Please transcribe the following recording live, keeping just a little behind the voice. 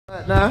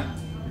Right now,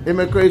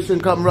 immigration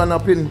come run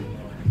up in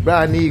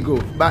Brown Eagle,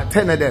 about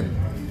 10 of them.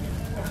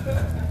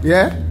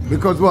 Yeah?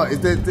 Because what?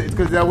 It's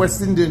because they're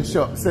West Indian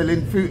shop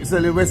selling food,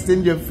 selling West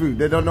Indian food.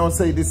 They don't know,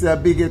 say this is a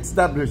big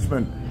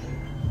establishment.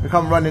 They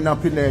come running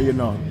up in there, you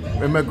know.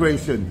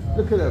 Immigration.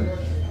 Look at them.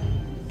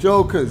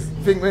 Jokers.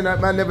 Think when that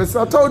man never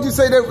saw. I told you,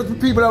 say that the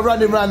people are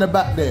running around the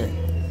back there.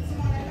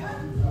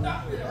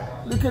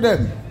 Look at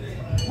them.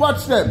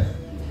 Watch them.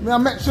 I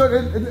make sure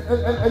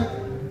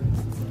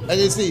and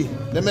you see,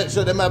 they make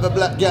sure they have a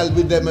black girl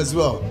with them as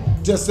well.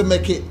 Just to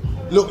make it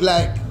look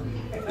like,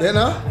 you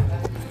know,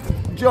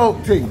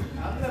 joke thing.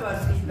 I've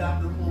never seen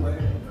that before.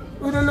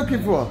 Who are they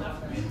looking for?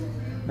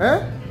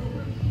 Eh?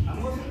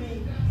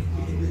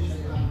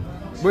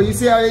 But you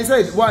see how they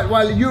say,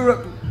 while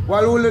Europe,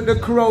 while all of the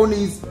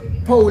cronies,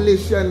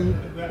 Polish and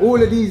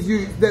all of these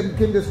youths, them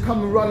can just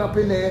come and run up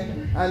in there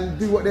and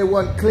do what they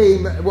want,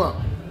 claim what?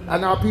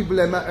 And our people,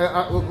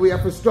 we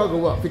have to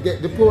struggle what, to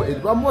get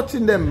deported. But I'm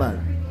watching them,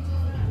 man.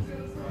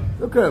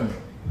 Look at them.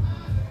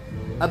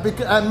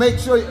 And make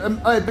sure,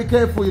 be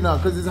careful, you know,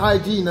 because it's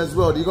hygiene as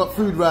well. You got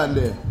food around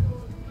there.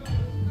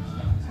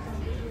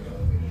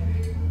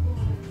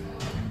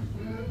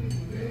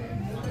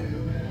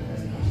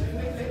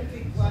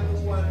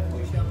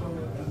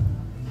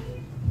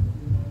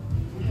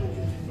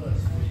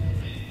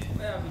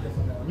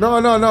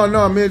 No.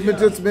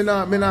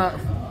 Me not.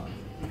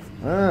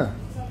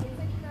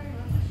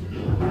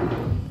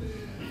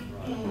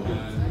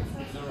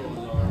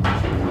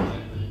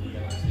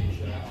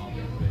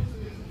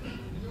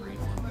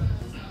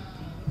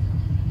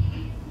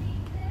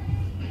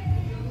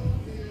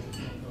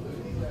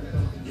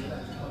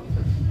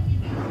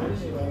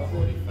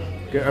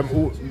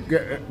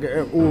 Get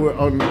them all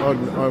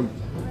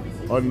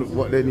on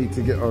what they need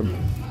to get on.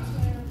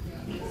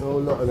 A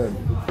whole lot of them.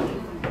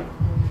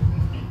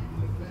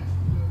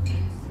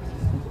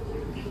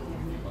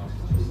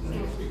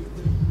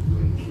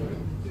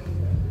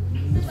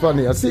 It's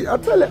funny. I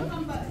tell it.